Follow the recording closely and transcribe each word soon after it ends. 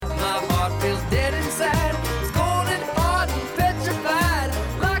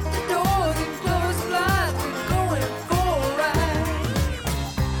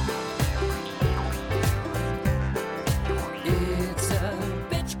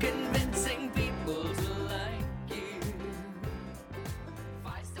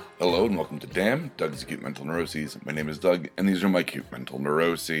Hello and welcome to DAM, Doug's Acute Mental Neuroses. My name is Doug, and these are my acute mental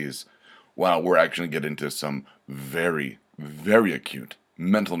neuroses. Wow, we're actually going to get into some very, very acute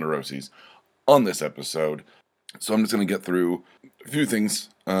mental neuroses on this episode. So I'm just going to get through a few things,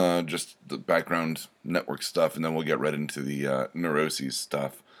 just the background network stuff, and then we'll get right into the neuroses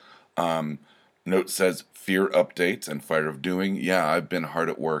stuff. Note says fear updates and fire of doing. Yeah, I've been hard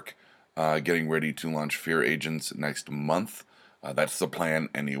at work getting ready to launch Fear Agents next month. That's the plan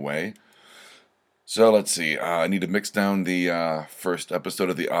anyway. So let's see. I need to mix down the first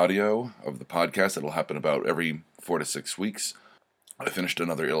episode of the audio of the podcast. It'll happen about every 4 to 6 weeks. I finished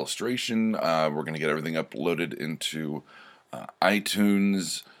another illustration. We're going to get everything uploaded into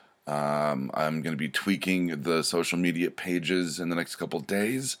iTunes. I'm going to be tweaking the social media pages in the next couple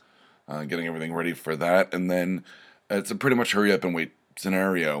days, getting everything ready for that. And then it's a pretty much hurry up and wait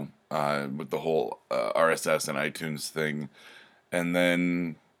scenario with the whole RSS and iTunes thing. And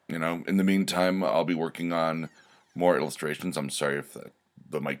then, in the meantime, I'll be working on more illustrations. I'm sorry if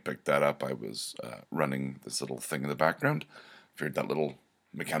the mic picked that up. I was running this little thing in the background. If you heard that little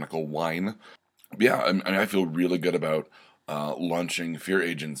mechanical whine. But yeah, I feel really good about launching Fear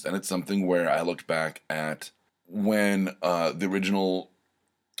Agents. And it's something where I looked back at when the original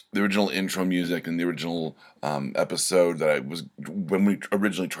intro music and the original episode when we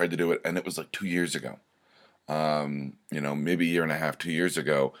originally tried to do it, and it was like 2 years ago. Maybe a year and a half, 2 years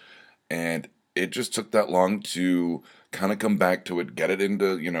ago. And it just took that long to kind of come back to it, get it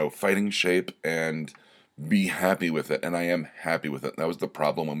into, fighting shape and be happy with it. And I am happy with it. That was the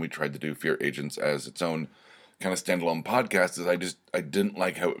problem when we tried to do Fear Agents as its own kind of standalone podcast, is I didn't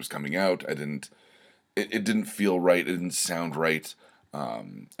like how it was coming out. It didn't feel right. It didn't sound right.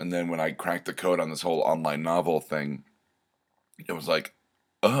 And then when I cracked the code on this whole online novel thing, it was like,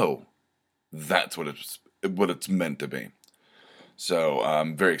 oh, that's what it's meant to be. So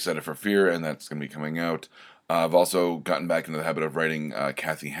I'm very excited for Fear, and that's going to be coming out. I've also gotten back into the habit of writing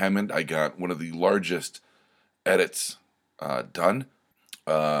Kathy Hammond. I got one of the largest edits done.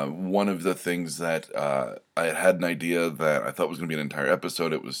 One of the things that I had an idea that I thought was going to be an entire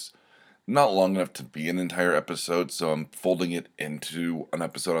episode. It was not long enough to be an entire episode, so I'm folding it into an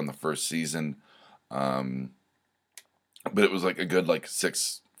episode on the first season. But it was like a good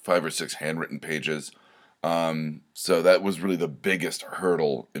 5 or 6 handwritten pages. So that was really the biggest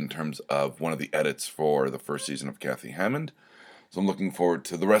hurdle in terms of one of the edits for the first season of Kathy Hammond. So I'm looking forward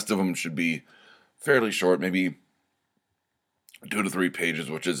to the rest of them. Should be fairly short, maybe 2 to 3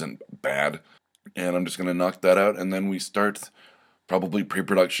 pages, which isn't bad. And I'm just going to knock that out. And then we start probably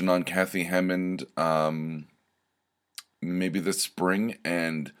pre-production on Kathy Hammond, maybe this spring,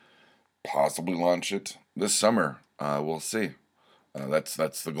 and possibly launch it this summer. We'll see.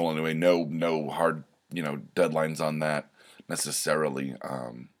 That's the goal anyway. No hard deadlines on that necessarily.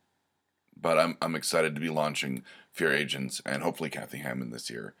 But I'm excited to be launching Fear Agents and hopefully Kathy Hammond this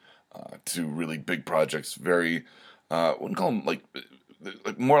year. 2 really big projects. Very, I wouldn't call them like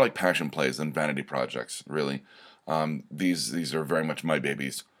more like passion plays than vanity projects. Really, these are very much my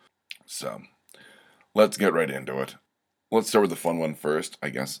babies. So let's get right into it. Let's start with the fun one first, I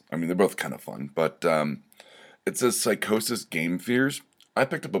guess. I mean, they're both kind of fun, but it says Psychosis Game Fears. I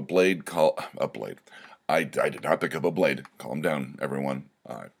picked up a blade. I did not pick up a blade. Calm down, everyone.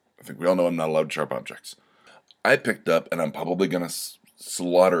 I think we all know I'm not allowed sharp objects. I picked up, and I'm probably going to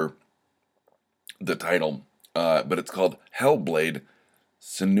slaughter the title, but it's called Hellblade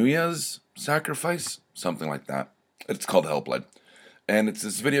Senuya's Sacrifice? Something like that. It's called Hellblade. And it's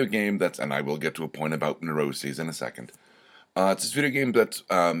this video game and I will get to a point about neuroses in a second. It's this video game that's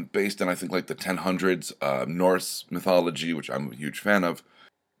based on, I think, the 1000s Norse mythology, which I'm a huge fan of.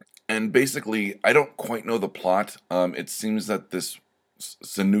 And basically, I don't quite know the plot. It seems that this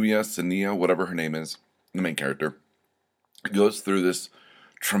Senuya, whatever her name is, the main character, goes through this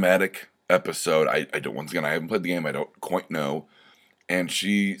traumatic episode. I haven't played the game. I don't quite know. And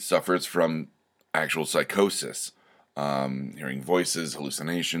she suffers from actual psychosis, hearing voices,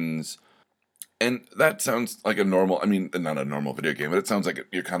 hallucinations. And that sounds like not a normal video game, but it sounds like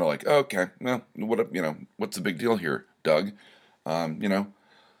you're kind of like, oh, okay, well, what's the big deal here, Doug?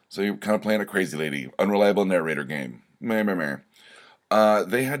 So you're kind of playing a crazy lady, unreliable narrator game. Meh.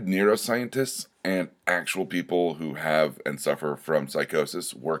 They had neuroscientists and actual people who have and suffer from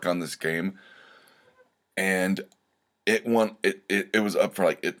psychosis work on this game, and it was up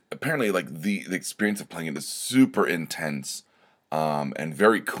for apparently the experience of playing it is super intense, and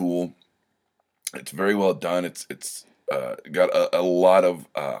very cool. It's very well done. It's got a lot of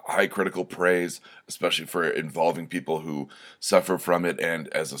high critical praise, especially for involving people who suffer from it, and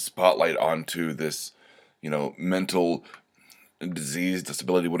as a spotlight onto this, mental disease,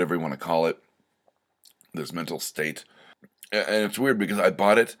 disability, whatever you want to call it, this mental state. And it's weird because I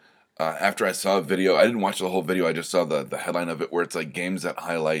bought it after I saw a video. I didn't watch the whole video. I just saw the headline of it where it's like games that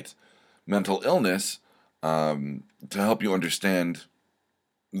highlight mental illness to help you understand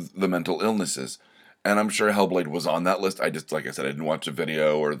the mental illnesses. And I'm sure Hellblade was on that list. I just, like I said, I didn't watch a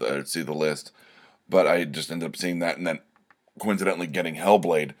video or see the list, but I just ended up seeing that and then coincidentally getting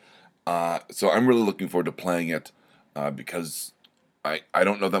Hellblade. So I'm really looking forward to playing it because I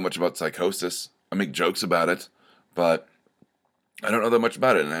don't know that much about Psychosis. I make jokes about it, but I don't know that much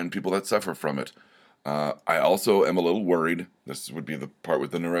about it and people that suffer from it. I also am a little worried. This would be the part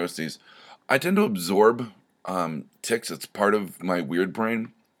with the neuroses. I tend to absorb tics. It's part of my weird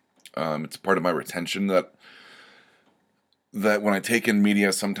brain. It's part of my retention that when I take in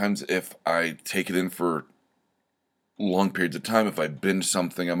media, sometimes if I take it in for long periods of time, if I binge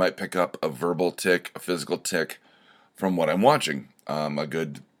something, I might pick up a verbal tic, a physical tic from what I'm watching. A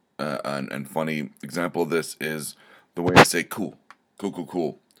good and funny example of this is the way I say cool.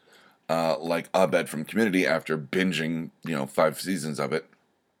 Like Abed from Community after binging, 5 seasons of it,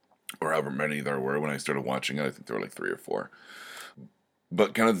 or however many there were when I started watching it. I think there were like 3 or 4.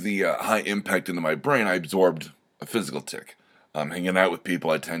 But kind of the high impact into my brain, I absorbed a physical tic. Hanging out with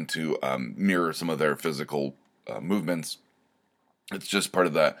people, I tend to mirror some of their physical movements. It's just part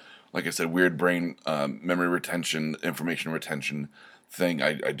of that, like I said, weird brain memory retention, information retention thing.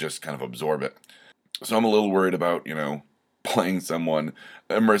 I just kind of absorb it. So I'm a little worried about, playing someone,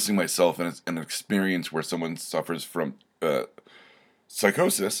 immersing myself in an experience where someone suffers from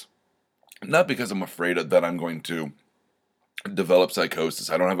psychosis. Not because I'm afraid that I'm going to develop psychosis.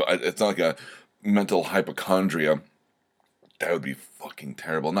 I don't have. It's not like a mental hypochondria. That would be fucking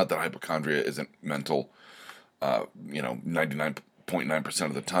terrible. Not that hypochondria isn't mental, 99.9%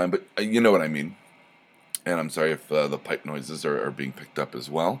 of the time, but you know what I mean. And I'm sorry if the pipe noises are being picked up as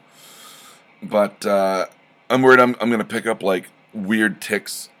well. But I'm worried I'm going to pick up like weird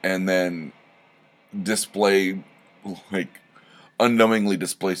tics and then display, like, unknowingly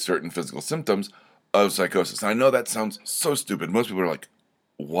display certain physical symptoms of psychosis. And I know that sounds so stupid. Most people are like,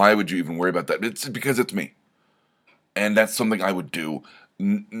 why would you even worry about that? It's because it's me. And that's something I would do,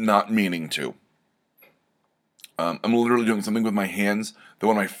 not meaning to. I'm literally doing something with my hands that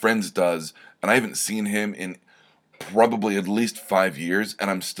one of my friends does, and I haven't seen him in probably at least 5 years, and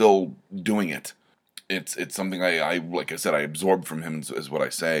I'm still doing it. It's something I like I said, I absorbed from him, is what I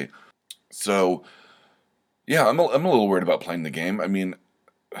say. So, yeah, I'm a little worried about playing the game. I mean,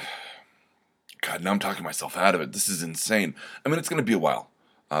 God, now I'm talking myself out of it. This is insane. I mean, it's going to be a while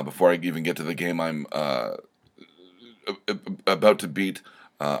before I even get to the game I'm about to beat,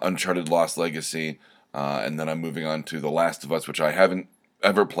 Uncharted Lost Legacy, and then I'm moving on to The Last of Us, which I haven't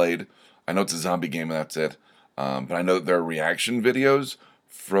ever played. I know it's a zombie game and that's it, but I know that there are reaction videos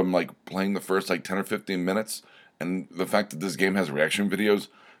from like playing the first like 10 or 15 minutes, and the fact that this game has reaction videos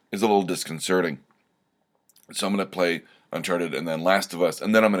is a little disconcerting. So I'm going to play Uncharted and then Last of Us,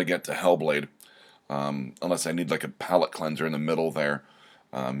 and then I'm going to get to Hellblade, unless I need like a palate cleanser in the middle there.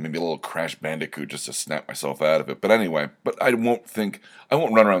 Maybe a little Crash Bandicoot just to snap myself out of it. But anyway, I won't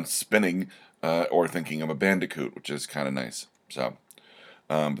run around spinning or thinking I'm a Bandicoot, which is kind of nice. So,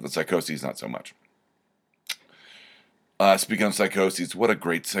 but the psychoses, not so much. Speaking of psychoses, what a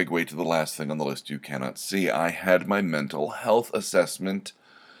great segue to the last thing on the list you cannot see. I had my mental health assessment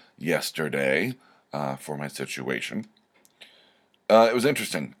yesterday for my situation. It was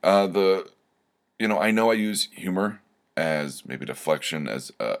interesting. I know I use humor as maybe deflection,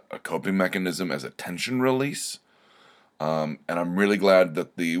 as a coping mechanism, as a tension release. And I'm really glad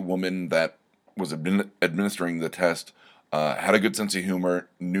that the woman that was administering the test had a good sense of humor,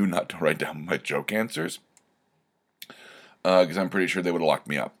 knew not to write down my joke answers, because I'm pretty sure they would have locked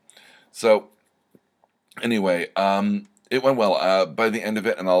me up. So, anyway, it went well. By the end of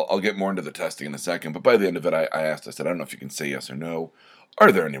it, and I'll get more into the testing in a second, but by the end of it, I asked, I said, I don't know if you can say yes or no.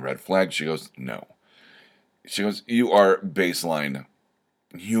 Are there any red flags? She goes, no. She goes, you are baseline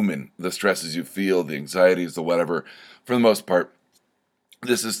human. The stresses you feel, the anxieties, the whatever, for the most part,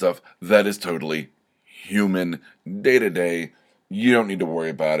 this is stuff that is totally human, day to day. You don't need to worry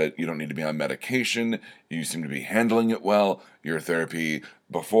about it. You don't need to be on medication. You seem to be handling it well. Your therapy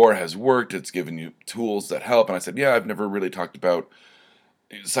before has worked. It's given you tools that help. And I said, yeah, I've never really talked about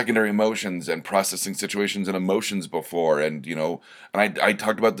secondary emotions and processing situations and emotions before. And, I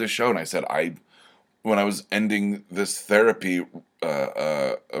talked about this show and I said, when I was ending this therapy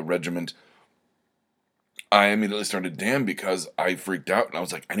regiment, I immediately started damn because I freaked out and I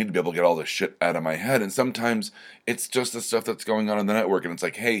was like, I need to be able to get all this shit out of my head. And sometimes it's just the stuff that's going on in the network and it's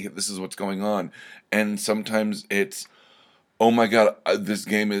like, hey, this is what's going on. And sometimes it's Oh my god, this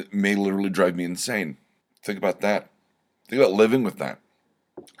game may literally drive me insane. Think about that. Think about living with that.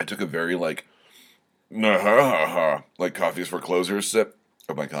 I took a very like coffees for closers sip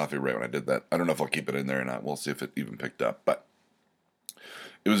of my coffee right when I did that. I don't know if I'll keep it in there or not. We'll see if it even picked up. But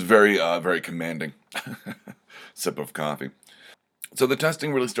it was very commanding sip of coffee. So the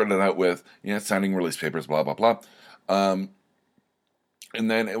testing really started out with signing release papers, blah blah blah, and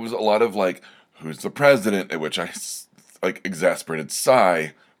then it was a lot of like, who's the president? At which I like exasperated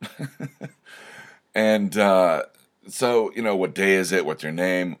sigh, and so what day is it? What's your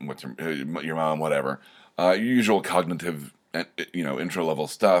name? What's your mom? Whatever, usual cognitive intro level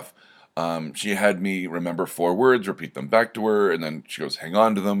stuff. She had me remember 4 words, repeat them back to her, and then she goes, hang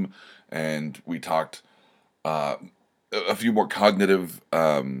on to them, and we talked. A few more cognitive.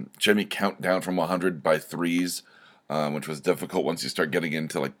 She had me count down from 100 by threes, which was difficult once you start getting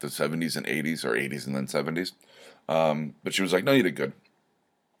into like the 70s and 80s, or 80s and then 70s. But she was like, no, you did good.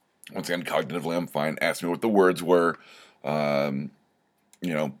 Once again, cognitively, I'm fine. Asked me what the words were. Brown,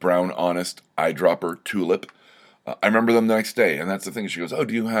 honest, eyedropper, tulip. I remember them the next day, and that's the thing. She goes, oh,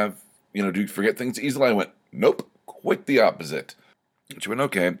 do you forget things easily? I went, nope, quite the opposite. And she went,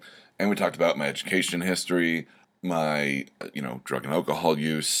 okay. And we talked about my education history, my drug and alcohol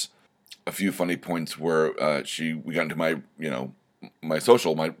use. A few funny points where we got into my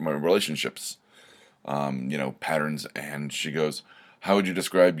social, my relationships, patterns, and she goes, how would you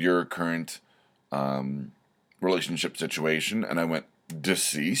describe your current relationship situation? And I went,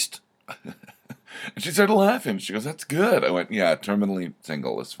 deceased. And she started laughing. She goes, that's good. I went, yeah, terminally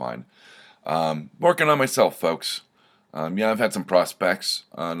single is fine. Working on myself, folks. I've had some prospects.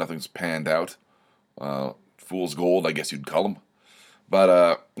 Nothing's panned out. Fool's gold, I guess you'd call them.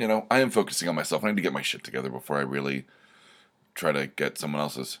 But, I am focusing on myself. I need to get my shit together before I really try to get someone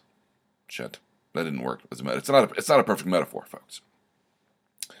else's shit. That didn't work. It's not a perfect metaphor, folks.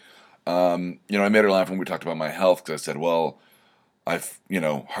 I made her laugh when we talked about my health, because I said, well, I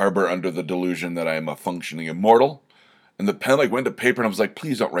harbor under the delusion that I am a functioning immortal. And the pen went to paper, and I was like,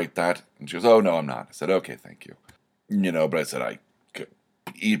 please don't write that. And she goes, oh, no, I'm not. I said, okay, thank you. But I said, I could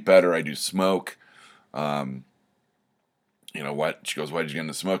eat better. I do smoke. What? She goes, why did you get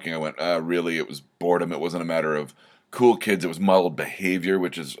into smoking? I went, really, it was boredom. It wasn't a matter of cool kids. It was modeled behavior,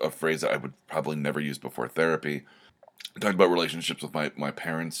 which is a phrase that I would probably never use before therapy. I talked about relationships with my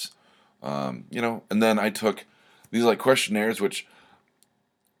parents, and then I took these questionnaires, which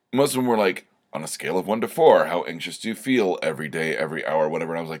most of them were on a scale of 1 to 4, how anxious do you feel every day, every hour,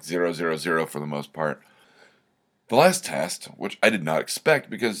 whatever. And I was like 0, 0, 0 for the most part. The last test, which I did not expect,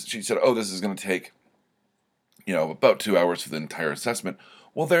 because she said, oh, this is going to take, about 2 hours for the entire assessment.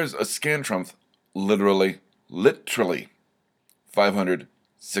 Well, there's a Scantron, literally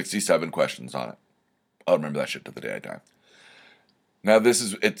 567 questions on it. I'll remember that shit to the day I die. Now,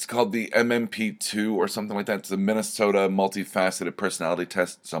 it's called the MMP2 or something like that. It's the Minnesota Multifaceted Personality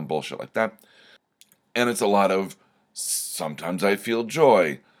Test, some bullshit like that. And it's a lot of, sometimes I feel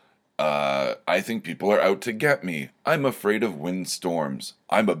joy. I think people are out to get me. I'm afraid of windstorms.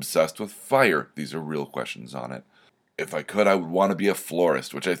 I'm obsessed with fire. These are real questions on it. If I could, I would want to be a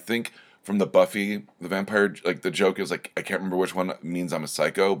florist, which I think from the Buffy the Vampire, the joke is I can't remember which one means I'm a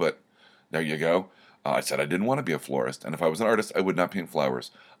psycho, but there you go. I said I didn't want to be a florist, and if I was an artist, I would not paint flowers.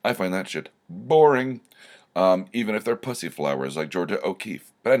 I find that shit boring, even if they're pussy flowers like Georgia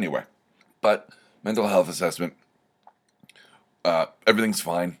O'Keeffe. But anyway, mental health assessment, everything's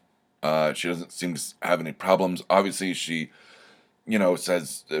fine. She doesn't seem to have any problems. Obviously, she,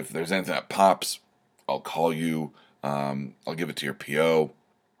 says if there's anything that pops, I'll call you. I'll give it to your PO.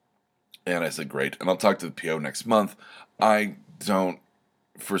 And I said, great. And I'll talk to the PO next month. I don't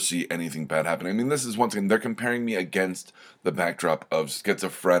foresee anything bad happening. I mean, this is, once again, they're comparing me against the backdrop of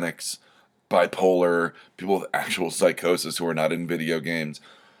schizophrenics, bipolar, people with actual psychosis who are not in video games.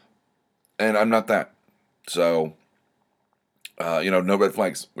 And I'm not that. So, no red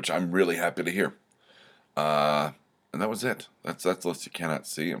flags, which I'm really happy to hear. And that was it. That's the list you cannot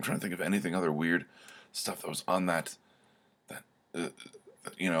see. I'm trying to think of anything other weird stuff that was on that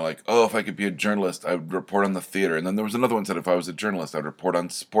if I could be a journalist, I would report on the theater. And then there was another one that said if I was a journalist, I would report on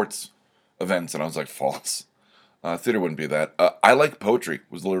sports events. And I was like, false. Theater wouldn't be that. I like poetry,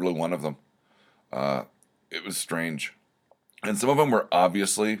 was literally one of them. It was strange. And some of them were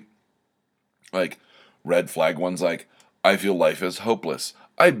obviously, red flag ones, I feel life is hopeless.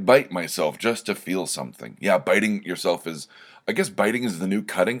 I bite myself just to feel something. Yeah, biting yourself I guess biting is the new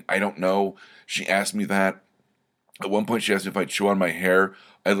cutting. I don't know. She asked me that. At one point, she asked me if I chew on my hair.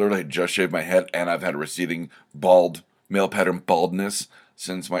 I literally had just shaved my head, and I've had receding male pattern baldness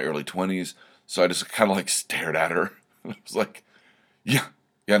since my early 20s. So I just kind of stared at her. I was like, yeah,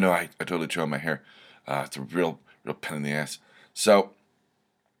 no, I totally chew on my hair. It's a real pain in the ass. So,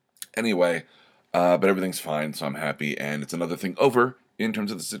 anyway, but everything's fine, so I'm happy, and it's another thing over in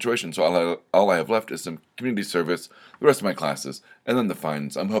terms of the situation. So all I have left is some community service, the rest of my classes, and then the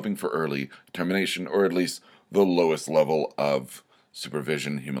fines. I'm hoping for early termination, or at least the lowest level of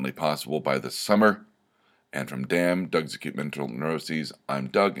supervision humanly possible by the summer. And from Damn, Doug's Acute Mental Neuroses, I'm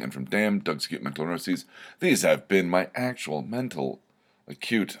Doug, and from Damn, Doug's Acute Mental Neuroses, these have been my actual mental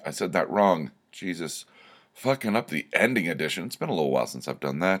acute. I said that wrong. Jesus. Fucking up the ending edition. It's been a little while since I've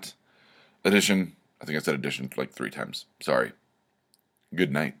done that. Edition. I think I said edition like 3 times. Sorry.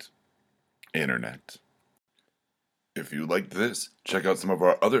 Good night, Internet. If you liked this, check out some of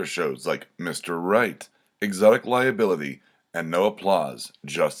our other shows like Mr. Right, Exotic Liability, and No Applause,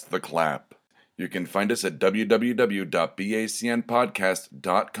 Just the Clap. You can find us at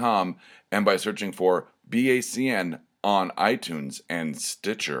www.bacnpodcast.com and by searching for BACN on iTunes and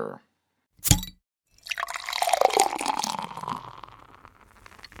Stitcher.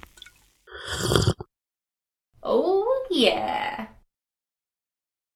 Oh, yeah.